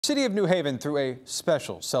City of New Haven threw a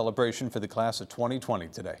special celebration for the class of 2020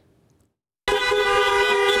 today.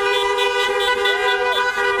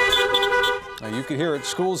 Now you can hear it.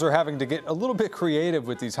 Schools are having to get a little bit creative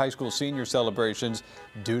with these high school senior celebrations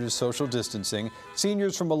due to social distancing.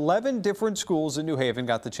 Seniors from 11 different schools in New Haven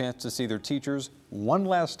got the chance to see their teachers one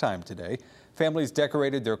last time today. Families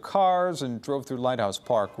decorated their cars and drove through Lighthouse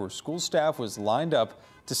Park, where school staff was lined up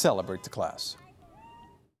to celebrate the class.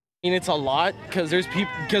 And it's a lot because there's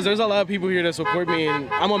a lot of people here that support me, and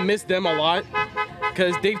I'm gonna miss them a lot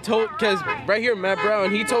because right here Matt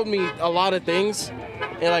Brown, he told me a lot of things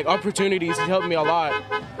and like opportunities. He helped me a lot,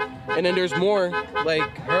 and then there's more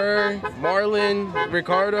like her, Marlon,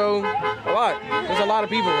 Ricardo, a lot. There's a lot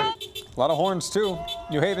of people. A lot of horns too.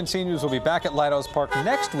 New Haven seniors will be back at Lighthouse Park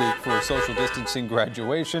next week for a social distancing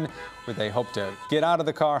graduation, where they hope to get out of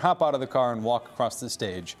the car, hop out of the car, and walk across the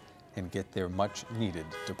stage and get their much needed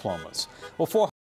diplomas. Well,